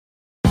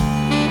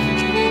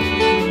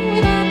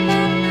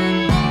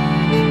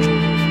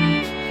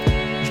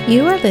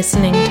You are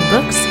listening to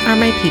Books Are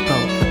My People,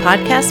 a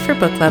podcast for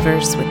book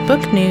lovers with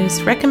book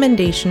news,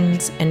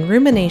 recommendations, and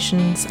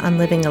ruminations on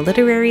living a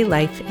literary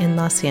life in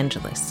Los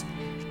Angeles.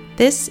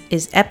 This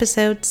is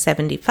episode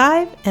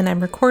 75, and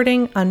I'm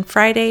recording on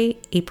Friday,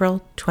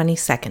 April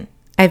 22nd.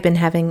 I've been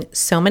having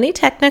so many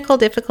technical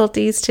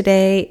difficulties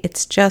today.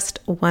 It's just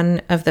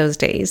one of those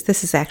days.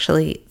 This is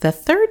actually the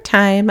third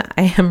time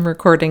I am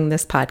recording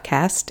this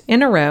podcast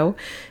in a row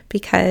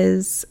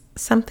because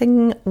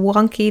something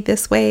wonky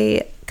this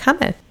way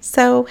cometh.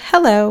 So,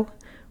 hello.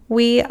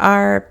 We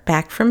are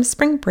back from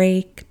spring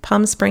break.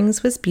 Palm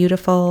Springs was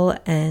beautiful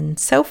and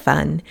so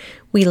fun.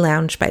 We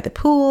lounged by the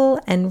pool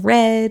and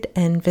read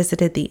and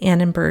visited the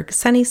Annenberg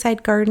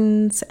Sunnyside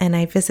Gardens, and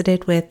I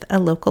visited with a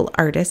local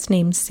artist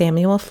named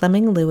Samuel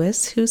Fleming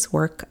Lewis, whose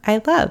work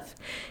I love.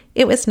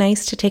 It was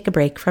nice to take a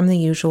break from the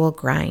usual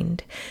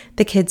grind.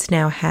 The kids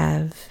now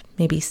have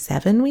maybe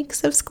 7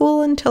 weeks of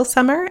school until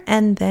summer,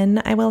 and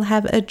then I will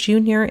have a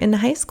junior in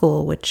high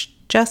school, which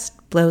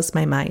just blows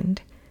my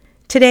mind.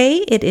 Today,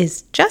 it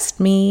is just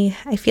me.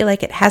 I feel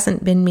like it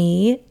hasn't been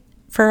me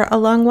for a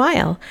long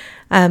while.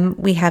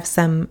 We have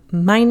some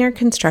minor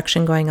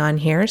construction going on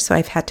here, so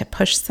I've had to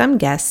push some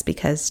guests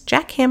because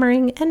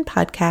jackhammering and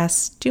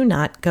podcasts do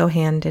not go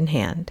hand in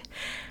hand.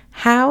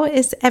 How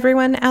is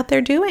everyone out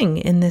there doing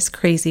in this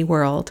crazy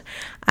world?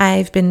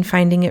 I've been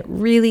finding it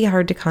really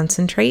hard to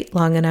concentrate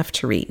long enough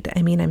to read.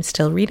 I mean, I'm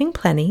still reading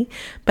plenty,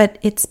 but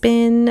it's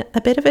been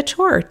a bit of a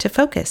chore to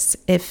focus.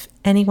 If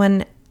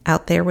anyone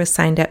out there was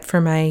signed up for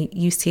my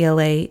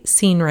UCLA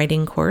scene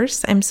writing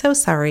course, I'm so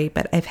sorry,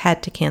 but I've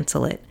had to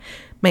cancel it.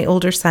 My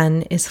older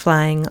son is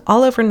flying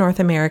all over North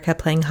America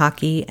playing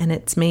hockey, and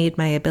it's made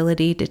my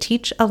ability to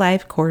teach a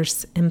live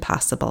course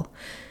impossible.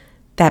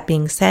 That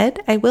being said,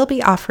 I will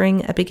be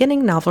offering a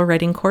beginning novel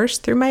writing course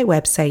through my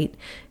website,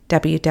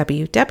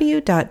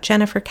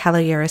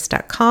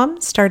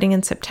 www.jennifercaloyeras.com, starting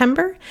in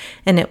September,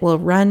 and it will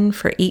run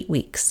for 8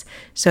 weeks.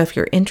 So if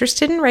you're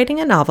interested in writing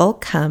a novel,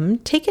 come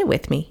take it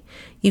with me.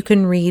 You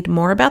can read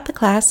more about the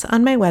class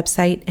on my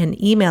website and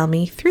email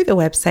me through the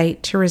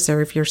website to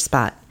reserve your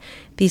spot.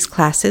 These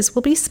classes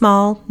will be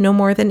small, no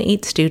more than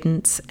 8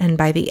 students, and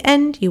by the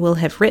end you will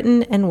have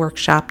written and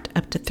workshopped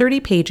up to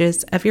 30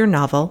 pages of your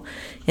novel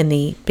in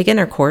the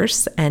beginner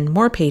course and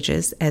more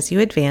pages as you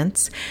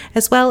advance,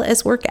 as well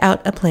as work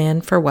out a plan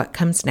for what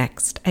comes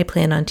next. I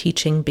plan on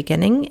teaching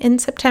beginning in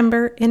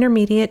September,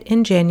 intermediate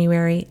in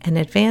January, and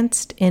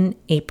advanced in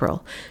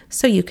April,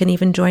 so you can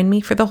even join me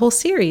for the whole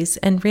series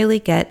and really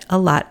get a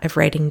lot of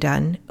writing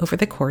done over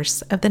the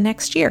course of the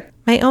next year.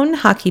 My own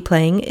hockey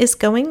playing is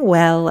going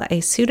well. I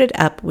suited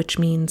up, which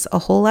means a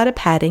whole lot of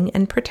padding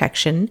and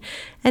protection.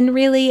 And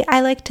really,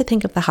 I like to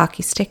think of the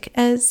hockey stick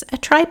as a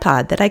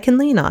tripod that I can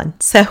lean on.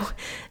 So,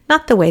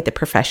 not the way the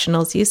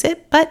professionals use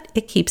it, but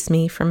it keeps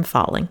me from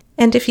falling.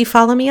 And if you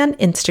follow me on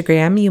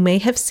Instagram, you may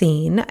have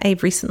seen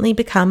I've recently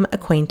become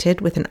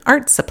acquainted with an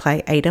art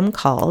supply item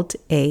called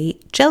a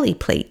jelly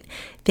plate.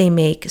 They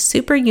make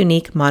super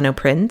unique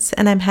monoprints,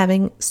 and I'm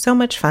having so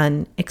much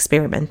fun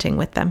experimenting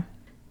with them.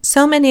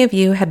 So many of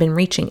you have been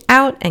reaching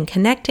out and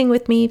connecting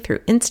with me through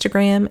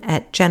Instagram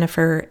at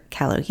Jennifer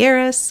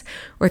Caloyeras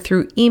or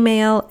through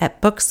email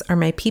at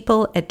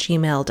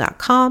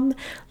booksaremypeople@gmail.com,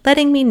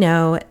 letting me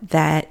know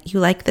that you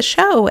like the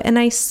show, and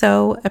I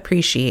so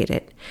appreciate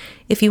it.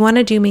 If you want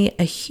to do me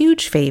a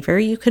huge favor,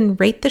 you can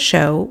rate the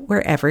show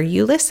wherever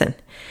you listen.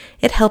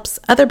 It helps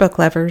other book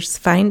lovers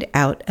find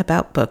out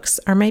about Books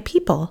Are My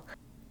People.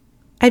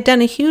 I've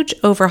done a huge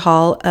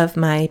overhaul of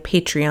my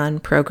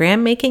Patreon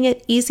program, making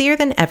it easier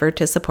than ever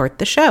to support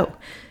the show.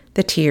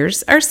 The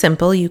tiers are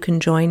simple. You can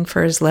join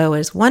for as low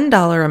as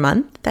 $1 a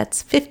month.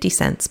 That's 50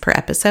 cents per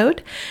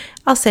episode.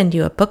 I'll send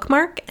you a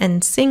bookmark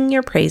and sing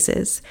your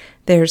praises.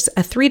 There's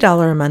a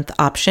 $3 a month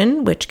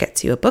option, which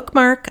gets you a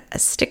bookmark, a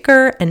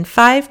sticker, and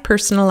 5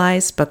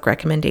 personalized book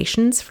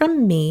recommendations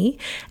from me.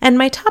 And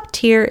my top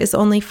tier is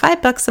only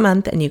 $5 a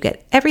month, and you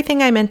get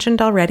everything I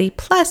mentioned already.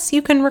 Plus,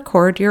 you can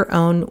record your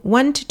own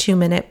 1 to 2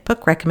 minute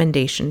book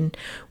recommendation,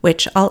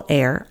 which I'll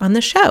air on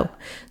the show.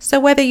 So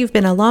whether you've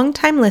been a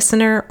long-time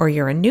listener or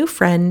you're a new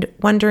friend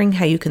wondering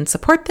how you can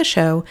support the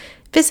show,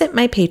 visit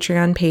my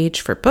Patreon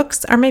page for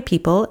Books Are My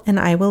People, and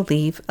I will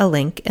leave a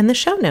link in the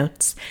show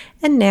notes.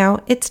 And now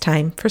it's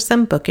time for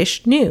some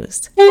bookish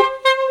news.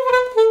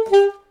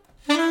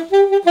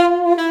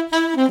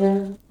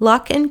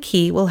 Lock and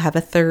Key will have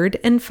a 3rd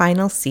and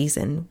final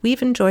season.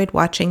 We've enjoyed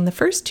watching the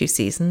first 2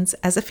 seasons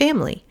as a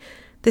family.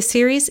 The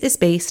series is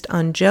based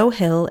on Joe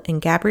Hill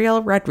and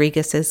Gabrielle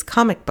Rodriguez's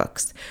comic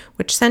books,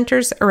 which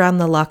centers around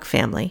the Locke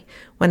family,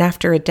 when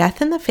after a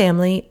death in the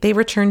family, they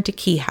return to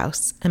Key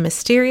House, a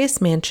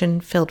mysterious mansion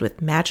filled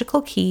with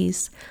magical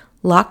keys,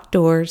 locked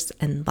doors,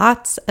 and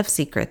lots of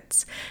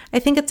secrets. I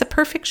think it's a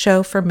perfect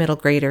show for middle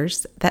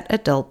graders that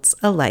adults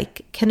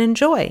alike can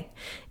enjoy.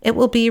 It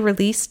will be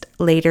released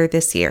later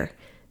this year.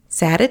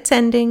 Sad it's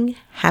ending,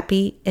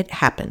 happy it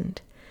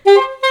happened.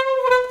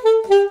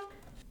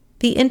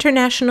 The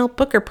International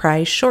Booker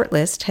Prize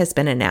shortlist has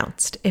been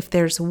announced. If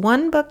there's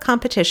one book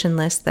competition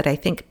list that I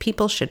think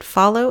people should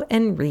follow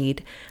and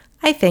read,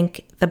 I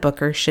think the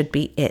Booker should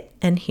be it,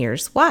 and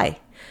here's why.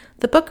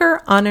 The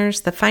Booker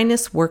honors the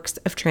finest works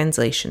of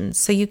translation,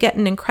 so you get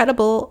an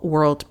incredible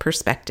world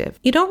perspective.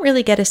 You don't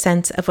really get a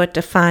sense of what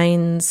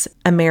defines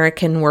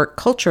American work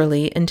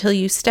culturally until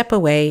you step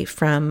away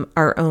from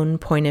our own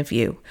point of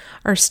view.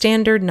 Our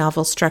standard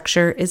novel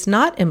structure is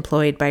not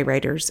employed by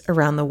writers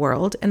around the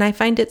world, and I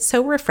find it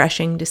so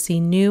refreshing to see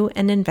new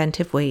and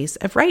inventive ways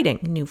of writing,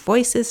 new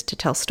voices to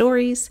tell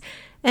stories,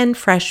 and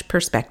fresh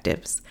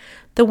perspectives.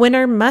 The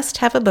winner must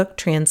have a book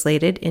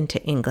translated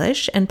into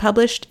English and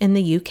published in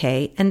the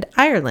UK and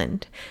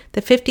Ireland.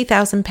 The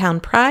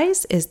 £50,000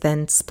 prize is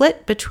then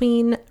split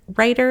between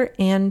writer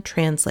and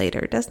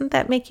translator. Doesn't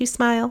that make you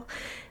smile?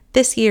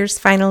 This year's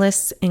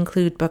finalists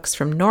include books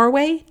from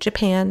Norway,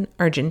 Japan,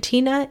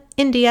 Argentina,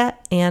 India,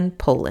 and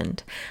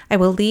Poland. I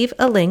will leave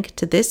a link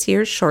to this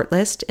year's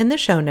shortlist in the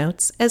show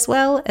notes, as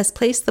well as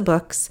place the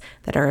books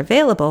that are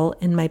available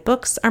in my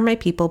Books Are My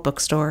People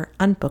bookstore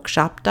on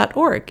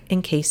bookshop.org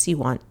in case you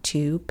want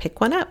to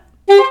pick one up.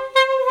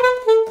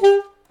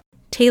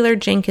 Taylor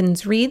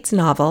Jenkins Reid's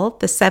novel,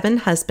 The Seven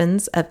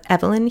Husbands of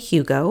Evelyn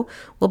Hugo,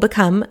 will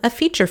become a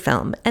feature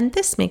film, and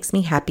this makes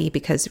me happy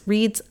because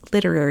Reid's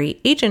literary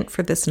agent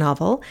for this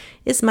novel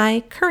is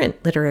my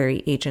current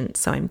literary agent,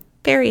 so I'm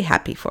very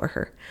happy for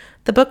her.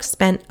 The book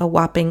spent a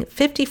whopping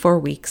 54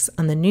 weeks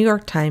on the New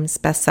York Times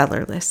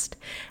bestseller list,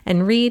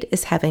 and Reid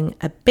is having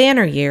a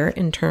banner year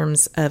in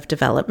terms of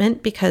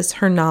development because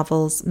her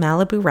novels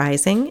Malibu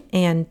Rising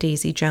and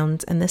Daisy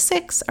Jones and the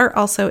Six are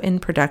also in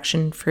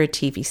production for a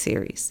TV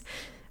series.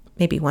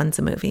 Maybe one's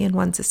a movie and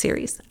one's a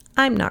series.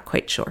 I'm not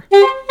quite sure.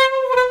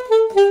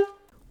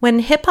 When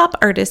hip-hop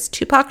artist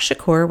Tupac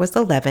Shakur was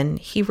 11,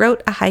 he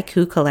wrote a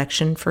haiku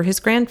collection for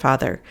his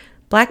grandfather,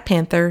 Black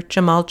Panther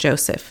Jamal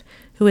Joseph,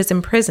 who was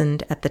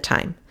imprisoned at the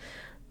time.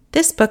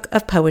 This book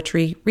of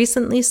poetry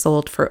recently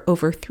sold for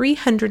over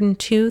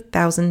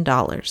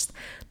 $302,000.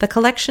 The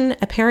collection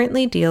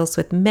apparently deals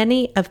with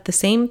many of the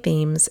same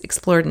themes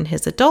explored in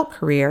his adult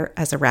career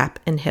as a rap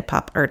and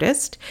hip-hop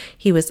artist.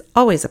 He was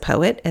always a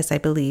poet, as I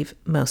believe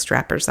most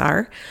rappers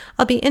are.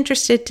 I'll be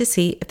interested to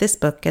see if this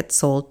book gets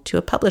sold to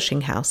a publishing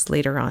house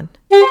later on.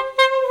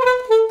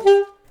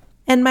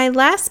 And my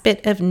last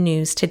bit of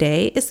news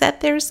today is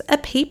that there's a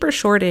paper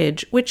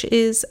shortage, which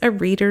is a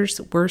reader's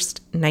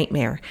worst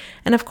nightmare.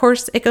 And of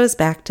course, it goes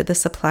back to the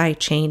supply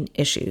chain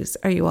issues.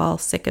 Are you all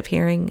sick of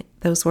hearing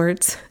those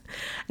words?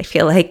 I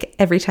feel like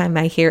every time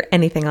I hear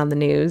anything on the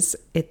news,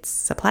 it's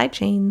supply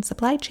chain,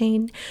 supply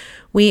chain.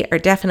 We are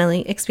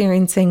definitely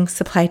experiencing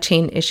supply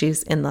chain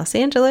issues in Los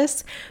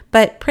Angeles,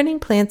 but printing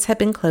plants have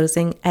been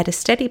closing at a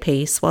steady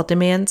pace while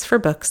demands for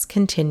books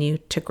continue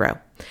to grow.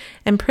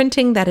 And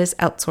printing that is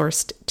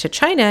outsourced to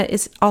China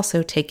is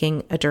also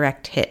taking a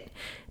direct hit.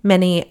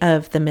 Many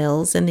of the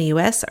mills in the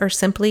U.S. are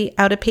simply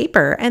out of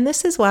paper, and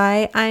this is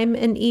why I'm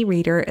an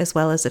e-reader as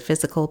well as a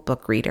physical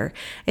book reader.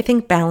 I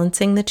think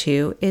balancing the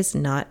two is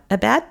not a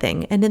bad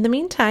thing, and in the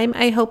meantime,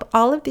 I hope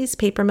all of these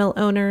paper mill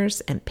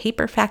owners and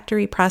paper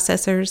factory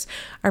processors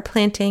are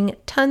planting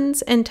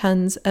tons and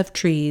tons of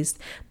trees,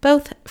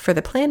 both for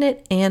the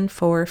planet and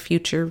for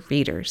future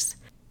readers.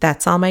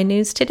 That's all my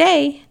news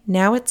today.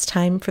 Now it's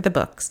time for the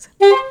books.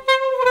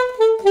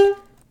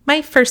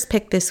 My first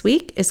pick this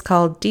week is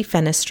called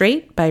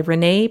Defenestrate by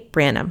Renee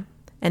Branham,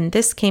 and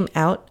this came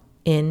out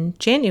in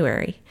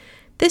January.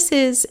 This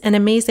is an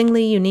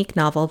amazingly unique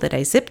novel that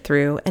I zipped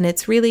through, and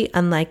it's really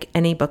unlike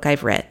any book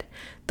I've read.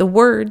 The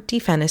word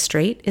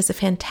defenestrate is a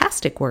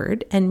fantastic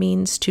word and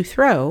means to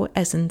throw,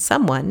 as in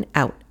someone,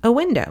 out a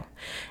window.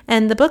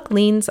 And the book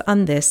leans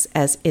on this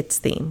as its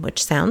theme,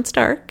 which sounds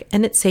dark,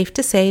 and it's safe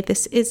to say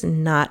this is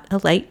not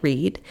a light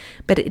read,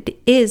 but it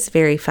is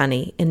very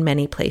funny in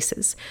many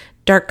places.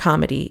 Dark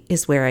comedy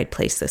is where I'd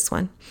place this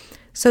one.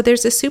 So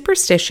there's a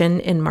superstition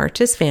in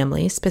Marta's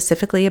family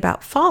specifically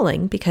about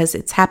falling because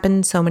it's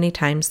happened so many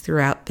times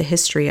throughout the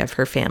history of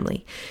her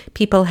family.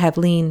 People have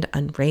leaned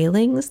on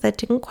railings that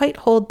didn't quite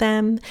hold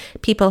them.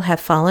 People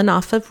have fallen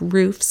off of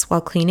roofs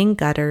while cleaning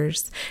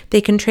gutters. They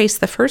can trace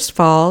the first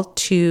fall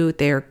to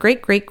their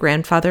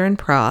great-great-grandfather in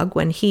Prague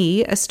when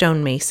he, a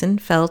stonemason,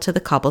 fell to the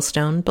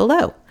cobblestone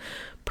below.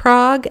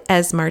 Prague,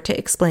 as Marta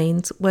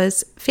explains,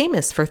 was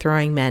famous for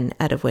throwing men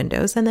out of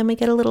windows, and then we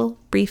get a little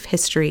brief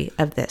history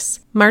of this.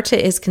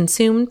 Marta is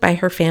consumed by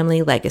her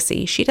family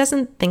legacy. She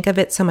doesn't think of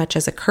it so much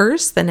as a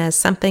curse than as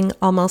something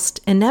almost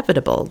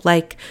inevitable,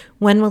 like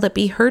when will it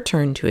be her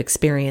turn to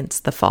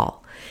experience the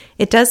fall?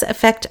 It does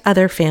affect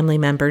other family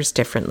members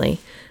differently.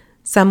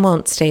 Some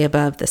won't stay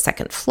above the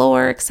second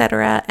floor,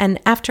 etc. And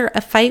after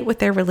a fight with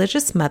their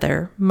religious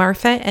mother,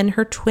 Martha and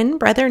her twin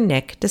brother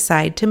Nick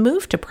decide to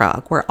move to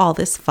Prague, where all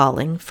this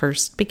falling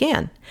first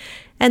began.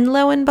 And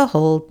lo and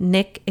behold,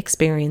 Nick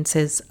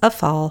experiences a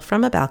fall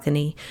from a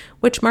balcony,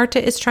 which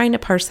Marta is trying to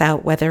parse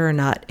out whether or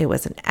not it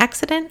was an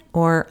accident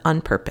or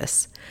on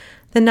purpose.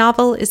 The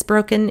novel is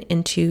broken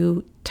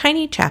into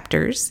tiny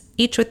chapters,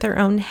 each with their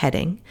own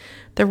heading.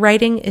 The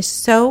writing is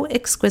so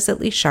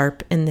exquisitely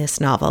sharp in this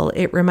novel,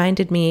 it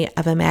reminded me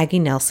of a Maggie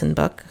Nelson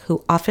book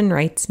who often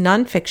writes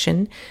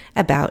nonfiction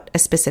about a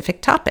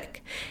specific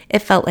topic.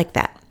 It felt like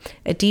that.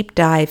 a deep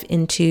dive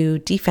into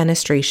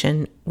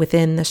defenestration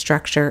within the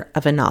structure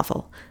of a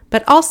novel.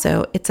 But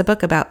also, it's a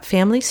book about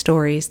family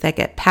stories that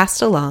get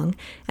passed along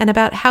and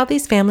about how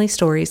these family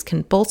stories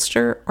can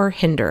bolster or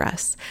hinder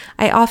us.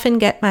 I often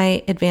get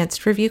my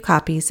advanced review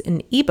copies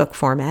in ebook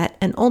format,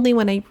 and only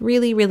when I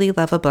really, really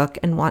love a book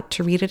and want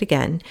to read it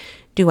again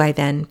do I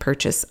then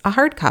purchase a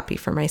hard copy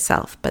for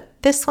myself. But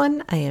this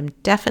one I am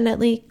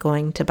definitely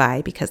going to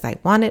buy because I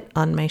want it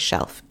on my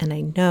shelf, and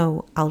I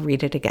know I'll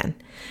read it again.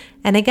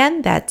 And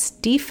again, that's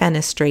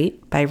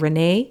Defenestrate by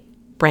Renee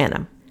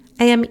Branham.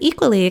 I am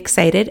equally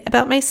excited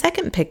about my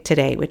second pick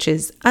today, which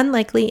is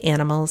Unlikely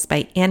Animals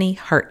by Annie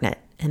Hartnett,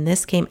 and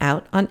this came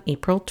out on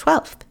April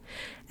 12th.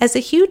 As a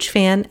huge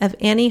fan of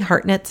Annie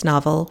Hartnett's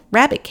novel,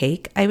 Rabbit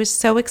Cake, I was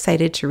so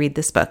excited to read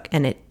this book,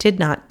 and it did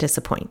not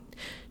disappoint.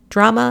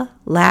 Drama,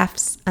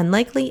 laughs,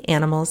 Unlikely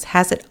Animals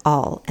has it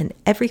all, and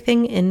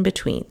everything in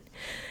between.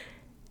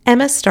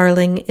 Emma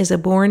Starling is a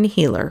born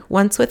healer,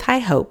 once with high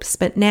hopes,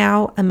 but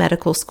now a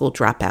medical school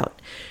dropout.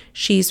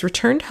 She's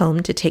returned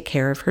home to take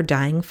care of her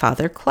dying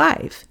father,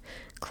 Clive.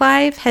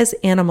 Clive has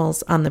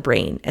animals on the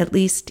brain. At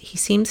least he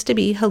seems to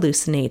be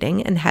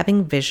hallucinating and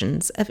having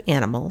visions of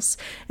animals,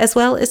 as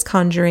well as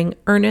conjuring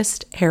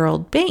Ernest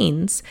Harold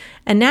Baines,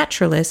 a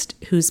naturalist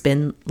who's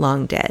been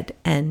long dead.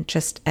 And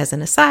just as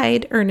an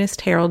aside,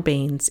 Ernest Harold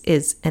Baines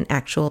is an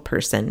actual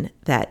person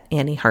that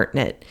Annie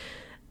Hartnett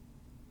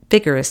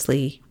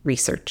vigorously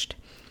researched.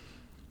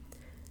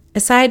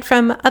 Aside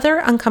from other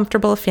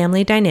uncomfortable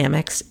family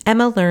dynamics,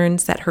 Emma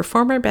learns that her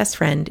former best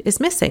friend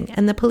is missing,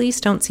 and the police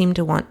don't seem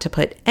to want to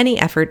put any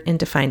effort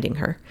into finding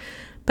her.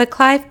 But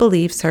Clive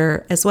believes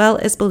her, as well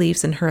as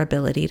believes in her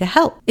ability to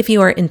help. If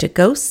you are into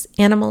ghosts,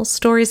 animals,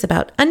 stories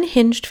about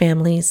unhinged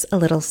families, a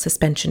little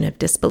suspension of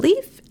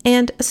disbelief,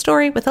 and a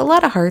story with a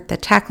lot of heart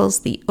that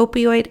tackles the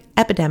opioid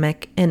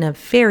epidemic in a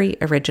very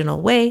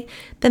original way,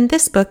 then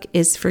this book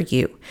is for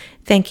you.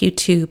 Thank you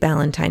to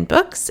Ballantine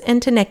Books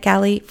and to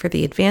NetGalley for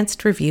the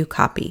advanced review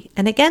copy.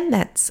 And again,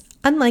 that's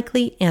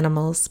Unlikely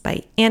Animals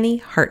by Annie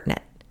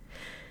Hartnett.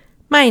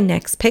 My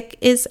next pick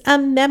is a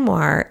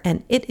memoir,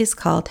 and it is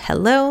called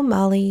Hello,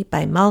 Molly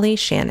by Molly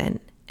Shannon,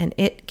 and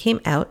it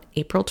came out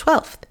April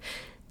 12th.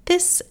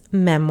 This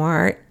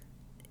memoir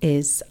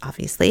is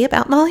obviously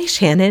about Molly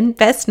Shannon,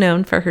 best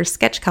known for her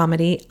sketch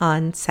comedy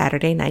on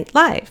Saturday Night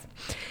Live.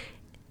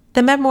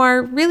 The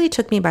memoir really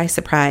took me by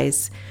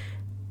surprise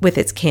with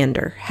its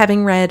candor.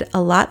 Having read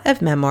a lot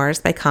of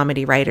memoirs by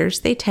comedy writers,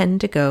 they tend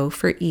to go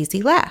for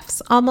easy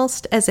laughs,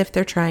 almost as if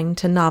they're trying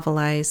to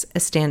novelize a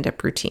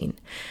stand-up routine.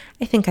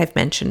 I think I've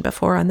mentioned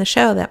before on the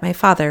show that my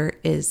father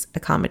is a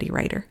comedy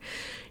writer.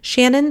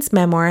 Shannon's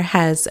memoir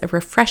has a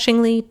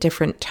refreshingly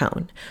different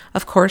tone.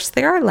 Of course,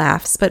 there are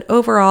laughs, but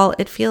overall,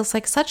 it feels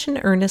like such an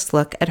earnest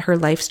look at her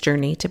life's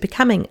journey to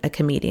becoming a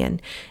comedian,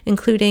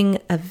 including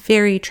a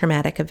very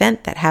traumatic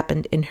event that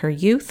happened in her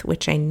youth,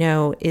 which I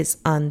know is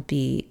on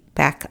the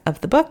back of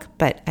the book,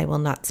 but I will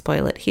not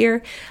spoil it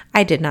here.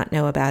 I did not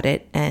know about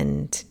it,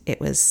 and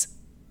it was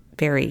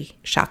very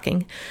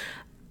shocking.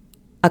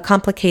 A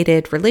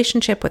complicated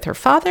relationship with her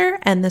father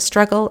and the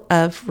struggle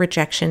of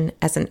rejection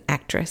as an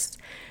actress.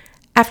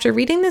 After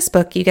reading this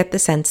book, you get the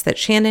sense that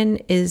Shannon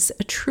is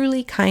a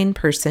truly kind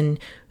person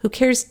who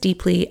cares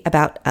deeply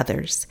about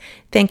others.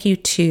 Thank you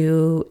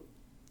to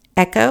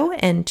Echo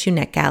and to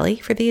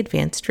NetGalley for the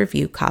advanced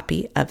review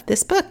copy of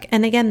this book.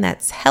 And again,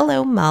 that's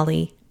Hello,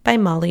 Molly by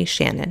Molly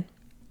Shannon.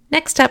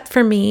 Next up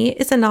for me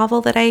is a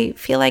novel that I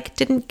feel like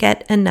didn't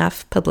get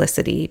enough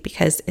publicity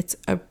because it's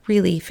a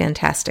really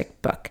fantastic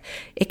book.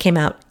 It came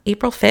out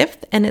April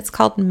 5th, and it's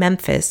called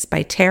Memphis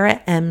by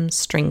Tara M.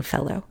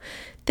 Stringfellow.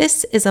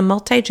 This is a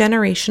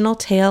multi-generational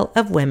tale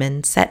of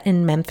women set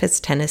in Memphis,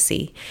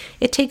 Tennessee.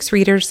 It takes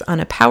readers on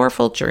a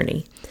powerful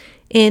journey.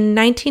 In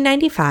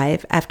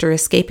 1995, after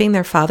escaping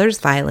their father's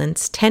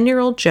violence,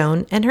 10-year-old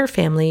Joan and her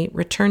family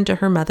returned to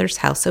her mother's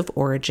house of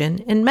origin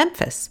in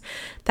Memphis.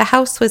 The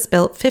house was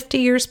built 50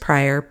 years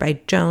prior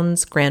by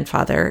Joan's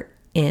grandfather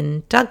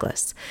in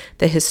Douglas,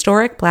 the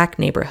historic Black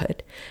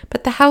neighborhood.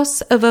 But the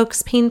house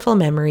evokes painful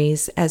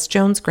memories as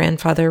Joan's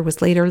grandfather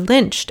was later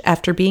lynched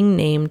after being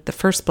named the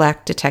first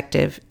Black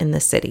detective in the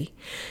city.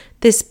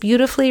 This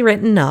beautifully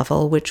written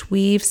novel, which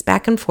weaves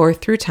back and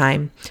forth through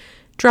time,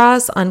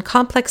 draws on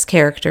complex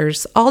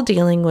characters all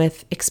dealing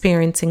with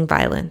experiencing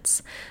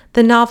violence.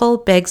 The novel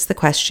begs the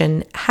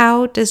question,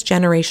 how does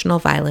generational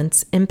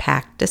violence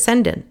impact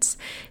descendants?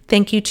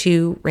 Thank you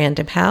to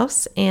Random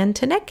House and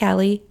to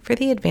NetGalley for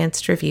the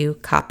advanced review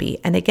copy.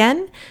 And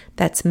again,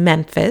 that's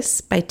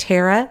Memphis by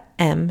Tara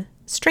M.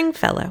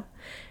 Stringfellow.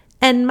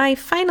 And my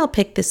final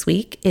pick this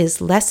week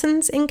is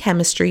Lessons in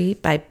Chemistry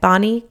by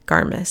Bonnie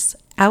Garmus,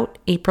 out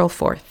April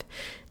 4th.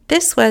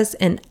 This was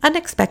an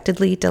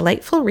unexpectedly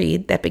delightful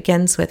read that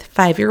begins with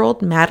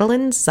 5-year-old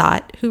Madeline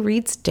Zott, who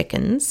reads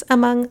Dickens,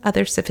 among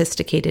other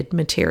sophisticated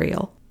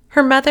material.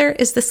 Her mother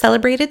is the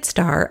celebrated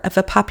star of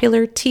a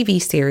popular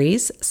TV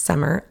series,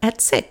 Summer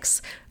at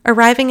 6,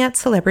 arriving at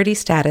celebrity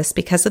status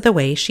because of the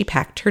way she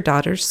packed her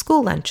daughter's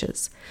school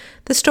lunches.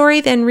 The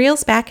story then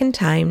reels back in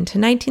time to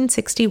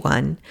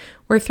 1961,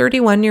 where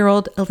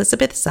 31-year-old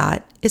Elizabeth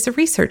Zott is a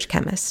research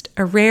chemist,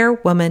 a rare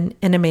woman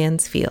in a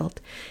man's field.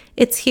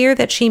 It's here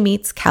that she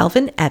meets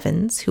Calvin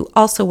Evans, who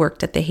also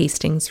worked at the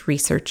Hastings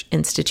Research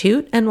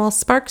Institute, and while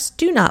sparks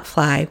do not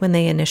fly when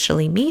they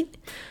initially meet,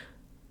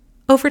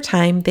 over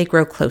time they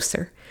grow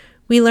closer.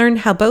 We learn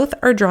how both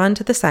are drawn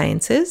to the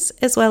sciences,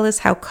 as well as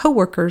how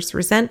co-workers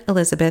resent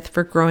Elizabeth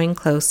for growing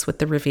close with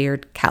the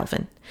revered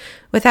Calvin.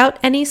 Without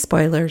any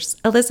spoilers,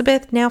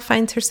 Elizabeth now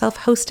finds herself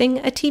hosting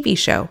a TV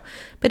show,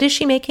 but is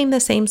she making the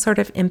same sort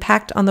of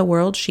impact on the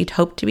world she'd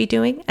hoped to be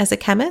doing as a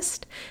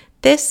chemist?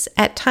 This,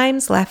 at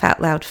times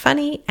laugh-out-loud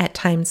funny, at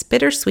times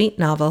bittersweet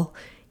novel,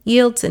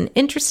 yields an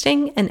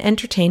interesting and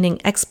entertaining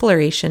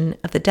exploration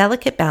of the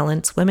delicate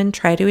balance women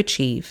try to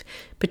achieve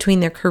between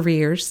their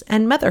careers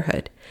and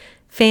motherhood.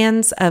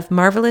 Fans of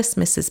Marvelous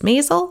Mrs.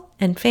 Maisel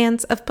and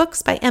fans of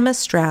books by Emma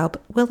Straub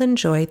will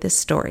enjoy this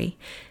story.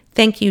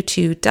 Thank you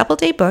to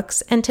Doubleday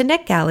Books and to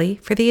NetGalley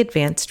for the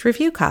advanced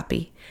review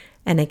copy.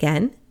 And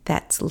again,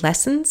 that's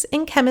Lessons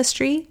in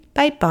Chemistry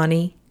by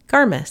Bonnie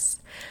Garmus.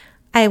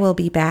 I will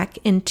be back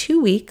in 2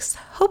 weeks,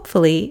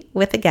 hopefully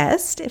with a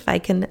guest, if I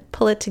can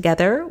pull it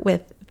together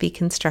with the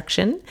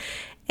construction.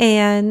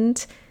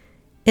 And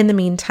in the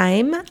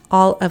meantime,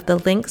 all of the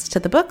links to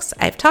the books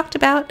I've talked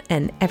about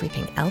and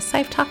everything else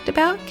I've talked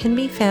about can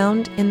be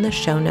found in the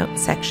show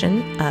notes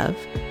section of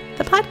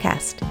the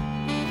podcast.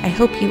 I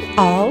hope you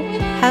all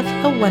have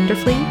a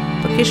wonderfully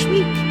bookish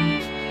week.